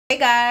Hey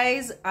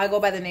guys, I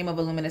go by the name of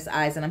Luminous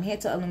Eyes, and I'm here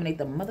to illuminate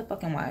the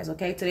motherfucking wise,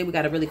 okay? Today we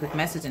got a really quick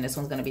message, and this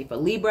one's going to be for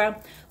Libra.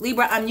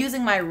 Libra, I'm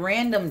using my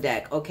random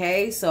deck,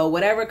 okay? So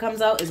whatever comes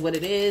out is what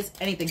it is.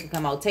 Anything can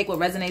come out. Take what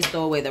resonates,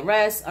 throw away the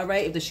rest, all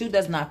right? If the shoe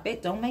does not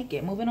fit, don't make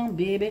it. Moving on,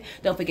 baby.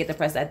 Don't forget to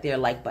press that there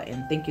like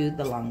button. Thank you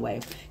the long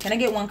way. Can I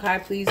get one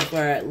card, please,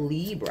 for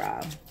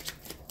Libra?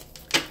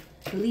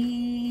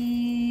 Libra.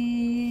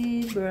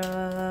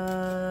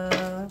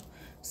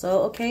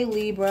 So, okay,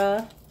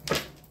 Libra.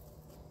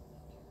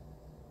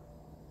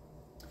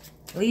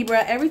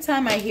 Libra, every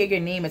time I hear your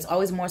name, it's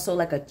always more so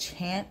like a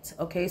chant,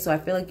 okay? So I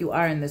feel like you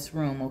are in this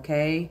room,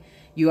 okay?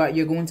 You're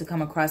going to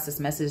come across this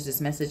message.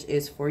 This message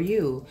is for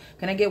you.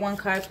 Can I get one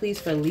card, please,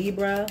 for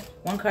Libra?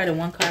 One card and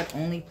one card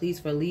only, please,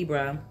 for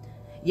Libra.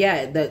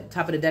 Yeah, the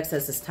top of the deck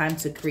says it's time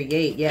to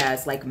create. Yeah,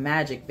 it's like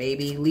magic,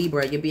 baby.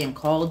 Libra, you're being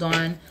called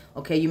on.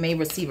 Okay, you may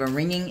receive a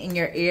ringing in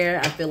your ear.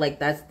 I feel like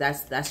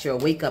that's your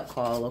wake-up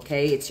call,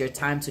 okay? It's your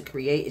time to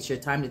create. It's your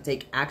time to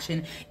take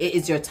action. It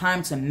is your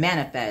time to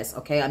manifest,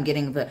 okay? I'm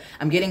getting the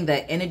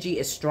energy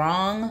is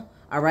strong.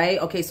 All right.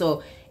 Okay.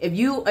 So if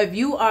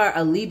you are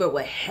a Libra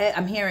with head,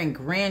 I'm hearing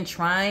grand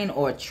trine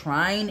or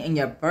trine in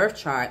your birth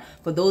chart.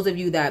 For those of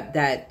you that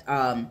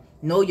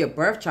know your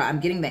birth chart, I'm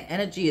getting the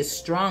energy is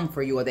strong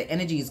for you, or the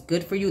energy is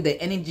good for you.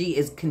 The energy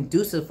is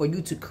conducive for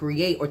you to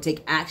create or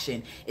take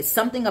action. It's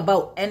something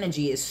about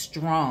energy is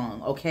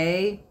strong.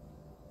 Okay.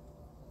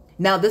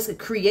 Now this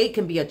create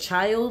can be a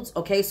child.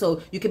 Okay.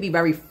 So you could be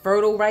very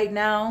fertile right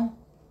now.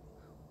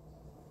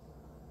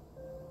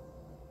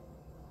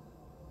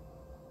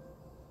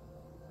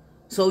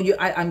 So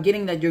I'm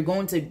getting that you're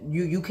going to,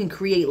 you can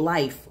create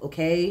life,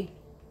 okay?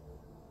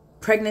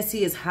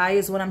 Pregnancy is high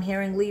is what I'm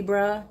hearing,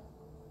 Libra.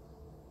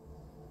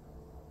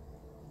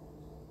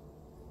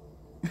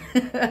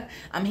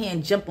 I'm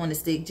hearing jump on the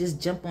stick, just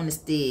jump on the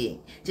stick.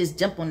 Just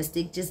jump on the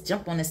stick, just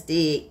jump on the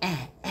stick.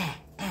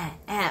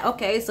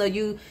 Okay, so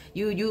you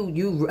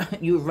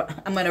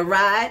I'm gonna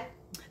ride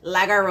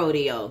like a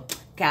rodeo.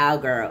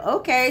 Cowgirl.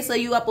 Okay, so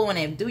you up on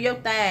it. Do your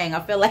thing. I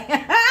feel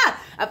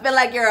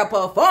like you're a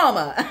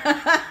performer.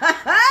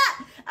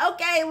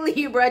 Okay,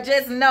 Libra,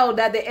 just know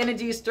that the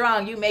energy is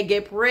strong. You may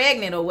get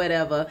pregnant or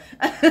whatever.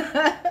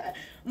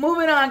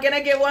 Moving on. Can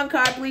I get one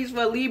card, please,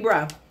 for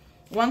Libra?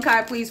 One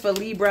card, please, for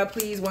Libra.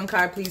 Please, one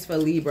card, please, for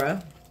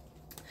Libra.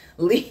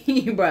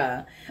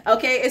 Libra.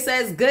 Okay, it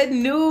says good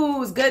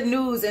news,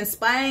 and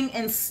spying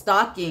and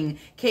stalking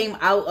came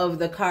out of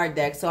the card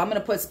deck. So I'm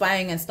going to put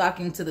spying and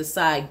stalking to the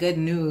side. Good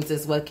news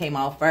is what came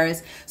out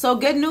first. So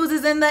good news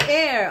is in the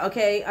air.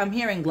 Okay, I'm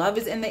hearing love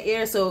is in the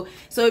air. So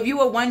if you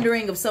were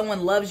wondering if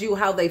someone loves you,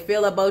 how they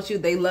feel about you,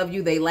 they love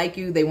you, they like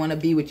you, they want to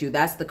be with you.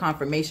 That's the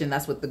confirmation.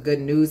 That's what the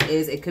good news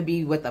is. It could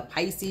be with a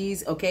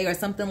Pisces, okay, or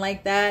something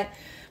like that.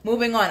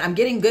 Moving on, I'm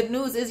getting good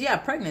news is, yeah,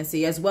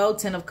 pregnancy as well.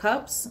 10 of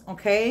Cups,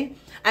 okay?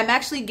 I'm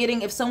actually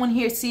getting, if someone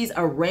here sees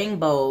a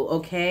rainbow,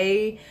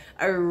 okay?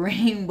 A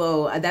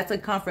rainbow, that's a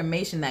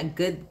confirmation that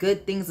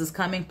good things is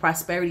coming,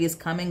 prosperity is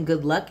coming,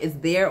 good luck is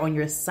there on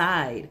your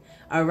side,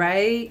 all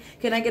right?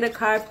 Can I get a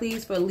card,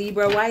 please, for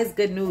Libra? Why is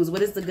good news?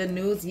 What is the good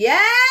news?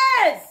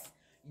 Yes!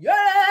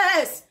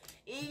 Yes!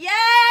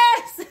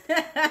 Yes!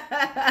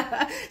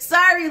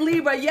 Sorry,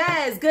 Libra.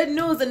 Yes, good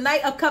news. The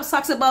Knight of Cups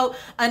talks about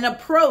an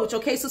approach.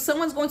 Okay, so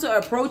someone's going to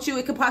approach you.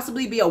 It could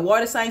possibly be a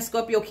water sign,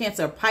 Scorpio,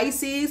 Cancer,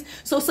 Pisces.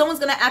 So someone's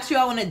going to ask you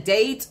out on a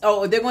date,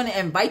 or they're going to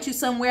invite you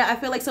somewhere. I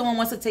feel like someone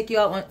wants to take you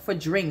out for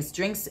drinks.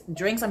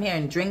 I'm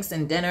hearing drinks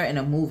and dinner and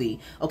a movie.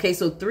 Okay,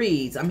 so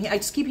threes. I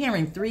just keep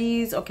hearing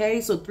threes.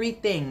 Okay, so three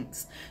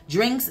things: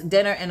 drinks,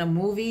 dinner, and a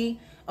movie.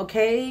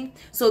 Okay,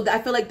 so I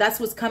feel like that's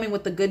what's coming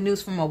with the good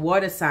news from a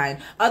water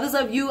sign. Others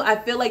of you, I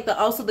feel like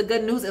also the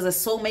good news is a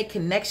soulmate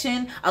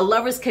connection, a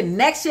lover's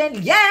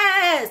connection.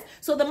 Yes!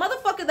 So the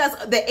motherfucker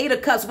that's the 8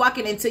 of Cups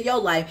walking into your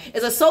life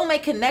is a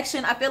soulmate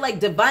connection. I feel like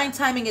divine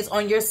timing is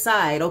on your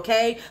side,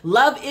 okay?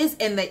 Love is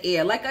in the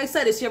air. Like I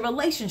said, it's your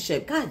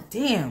relationship. God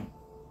damn.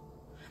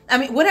 I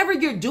mean, whatever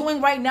you're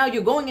doing right now,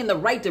 you're going in the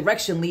right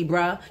direction,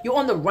 Libra. You're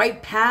on the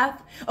right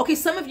path. Okay,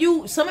 some of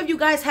you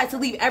guys had to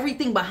leave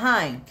everything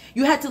behind.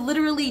 You had to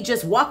literally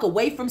just walk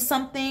away from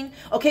something,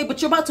 okay?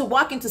 But you're about to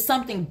walk into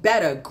something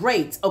better.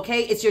 Great,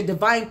 okay? It's your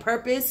divine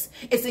purpose.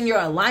 It's in your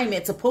alignment.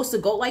 It's supposed to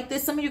go like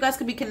this. Some of you guys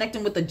could be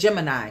connecting with the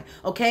Gemini,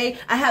 okay?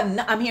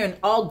 I'm hearing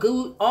all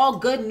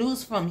good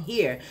news from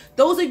here.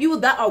 Those of you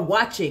that are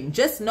watching,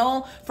 just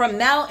know from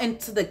now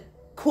into the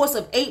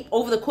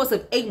over the course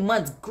of 8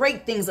 months,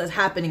 great things are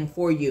happening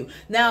for you.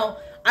 Now,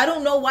 I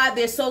don't know why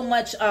there's so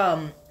much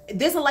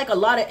there's like a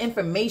lot of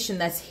information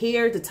that's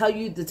here to tell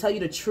you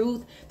the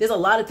truth. There's a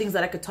lot of things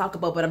that I could talk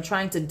about, but I'm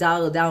trying to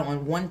dial it down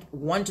on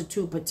one to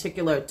two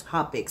particular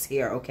topics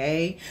here,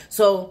 okay?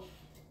 So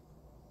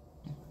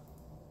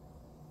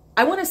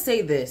I want to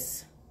say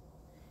this.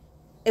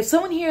 If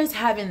someone here is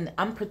having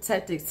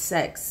unprotected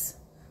sex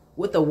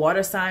with a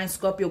water sign,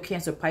 Scorpio,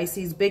 Cancer,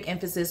 Pisces, big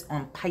emphasis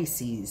on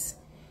Pisces.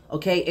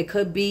 Okay, it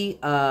could be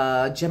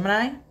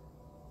Gemini,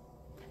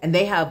 and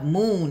they have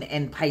moon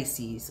and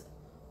Pisces.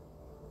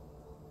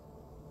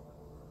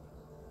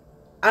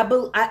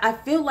 I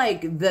feel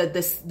like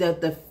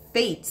the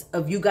fate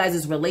of you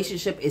guys'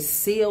 relationship is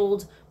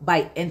sealed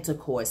by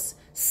intercourse,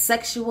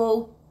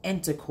 sexual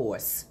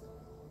intercourse.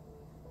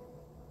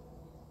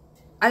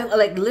 I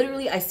like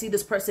literally, I see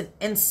this person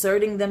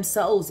inserting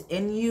themselves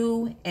in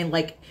you, and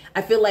like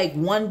I feel like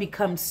one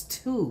becomes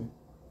two.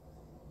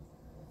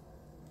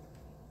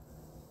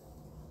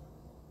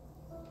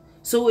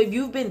 So if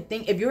you've been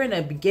if you're in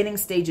the beginning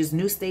stages,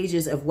 new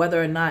stages of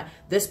whether or not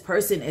this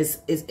person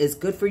is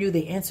good for you,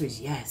 the answer is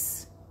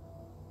yes.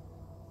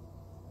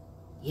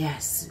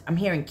 Yes. I'm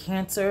hearing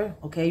Cancer.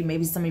 Okay,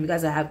 maybe some of you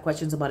guys have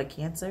questions about a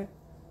Cancer.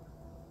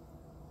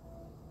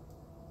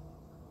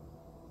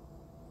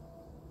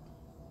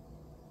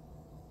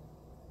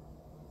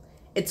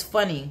 It's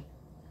funny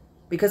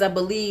because I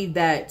believe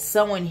that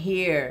someone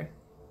here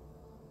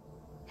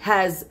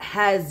has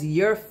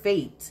your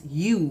fate,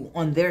 you,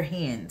 on their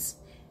hands.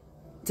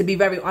 To be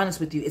very honest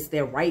with you, it's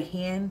their right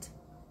hand.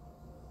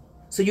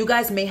 So you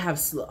guys may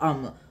have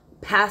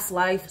past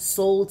life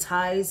soul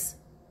ties,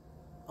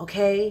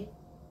 okay?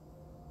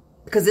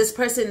 Because this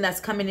person that's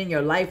coming in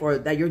your life or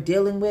that you're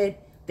dealing with,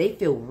 they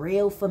feel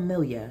real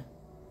familiar.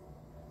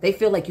 They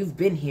feel like you've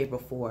been here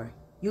before.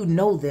 You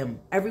know them.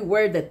 Every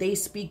word that they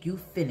speak, you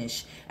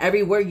finish.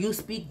 Every word you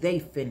speak, they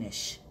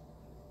finish.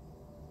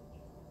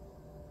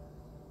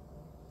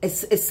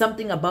 It's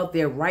something about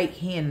their right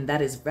hand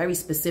that is very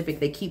specific.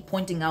 They keep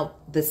pointing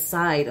out the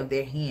side of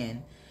their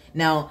hand.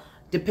 Now,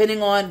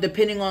 depending on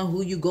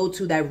who you go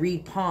to that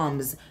read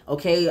palms,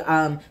 okay?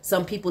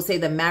 Some people say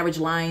the marriage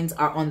lines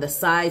are on the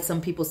side. Some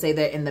people say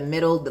they're in the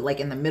middle, like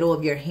in the middle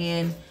of your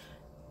hand.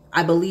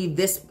 I believe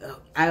this,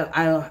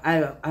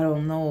 I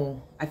don't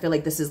know. I feel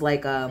like this is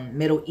like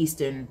Middle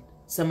Eastern,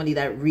 somebody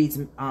that reads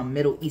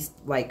Middle East,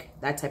 like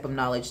that type of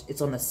knowledge.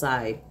 It's on the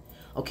side,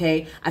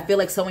 okay? I feel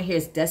like someone here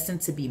is destined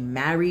to be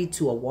married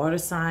to a water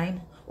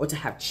sign or to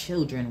have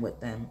children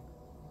with them.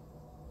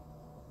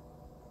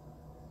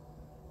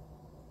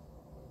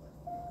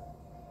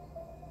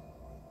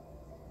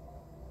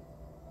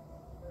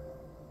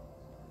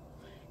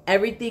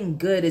 Everything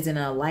good is in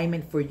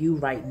alignment for you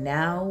right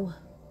now.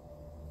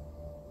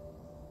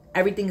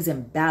 Everything's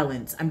in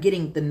balance. I'm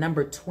getting the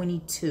number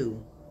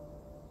 22.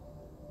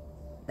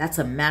 That's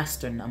a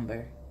master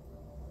number.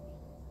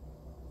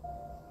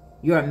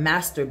 You're a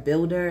master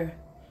builder.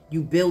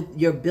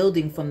 You're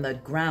building from the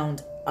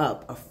ground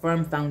up, a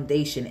firm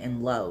foundation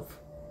in love.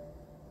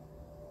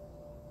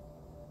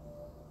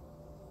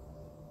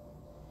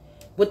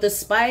 With the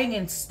spying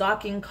and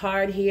stalking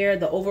card here,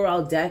 the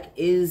overall deck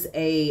is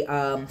a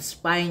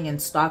spying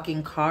and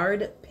stalking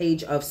card,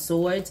 Page of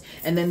Swords,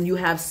 and then you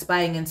have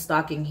spying and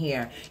stalking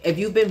here. If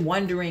you've been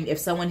wondering if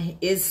someone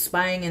is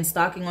spying and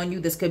stalking on you,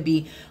 this could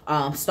be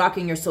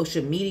stalking your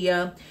social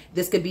media.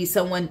 This could be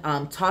someone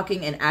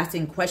talking and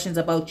asking questions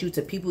about you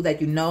to people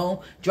that you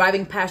know,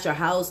 driving past your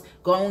house,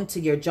 going to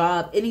your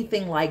job,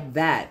 anything like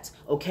that.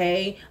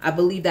 Okay, I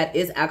believe that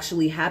is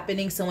actually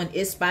happening. Someone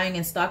is spying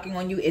and stalking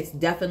on you. It's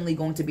definitely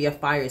going to be a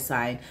fire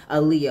sign,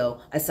 a Leo,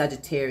 a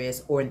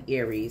Sagittarius, or an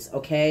Aries.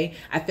 Okay,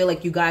 I feel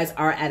like you guys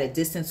are at a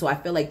distance, so I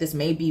feel like this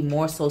may be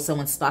more so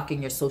someone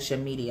stalking your social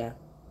media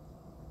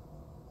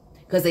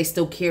because they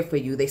still care for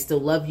you, they still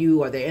love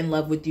you, or they're in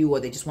love with you, or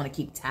they just want to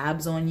keep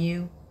tabs on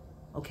you.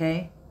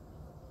 Okay,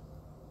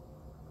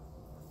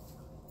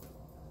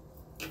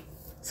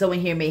 someone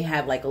here may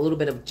have like a little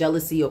bit of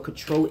jealousy or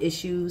control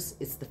issues.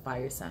 It's the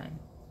fire sign.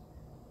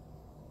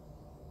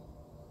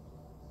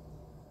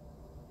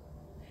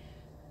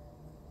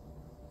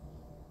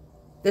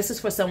 This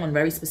is for someone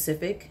very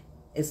specific.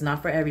 It's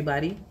not for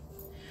everybody.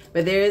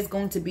 But there is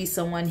going to be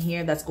someone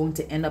here that's going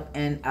to end up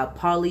in a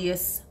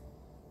polyamorous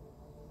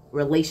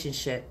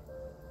relationship.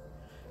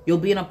 You'll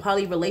be in a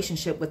poly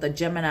relationship with a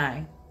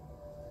Gemini,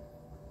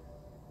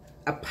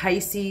 a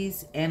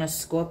Pisces, and a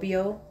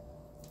Scorpio.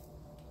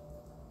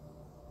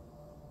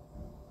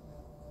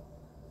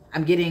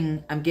 I'm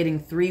getting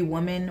 3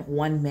 women,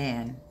 1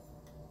 man.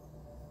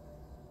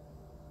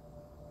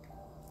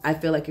 I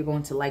feel like you're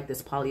going to like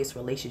this polyamorous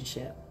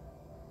relationship.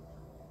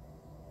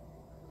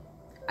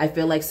 I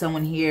feel like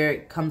someone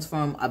here comes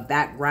from a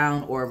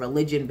background or a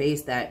religion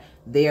base that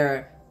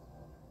they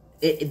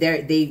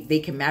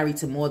can marry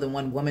to more than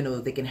one woman, or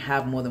they can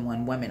have more than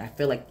one woman. I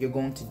feel like you're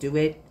going to do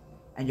it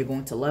and you're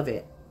going to love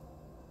it.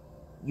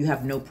 You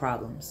have no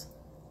problems.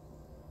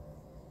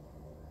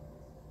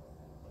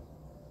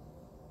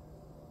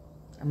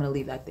 I'm going to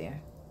leave that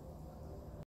there.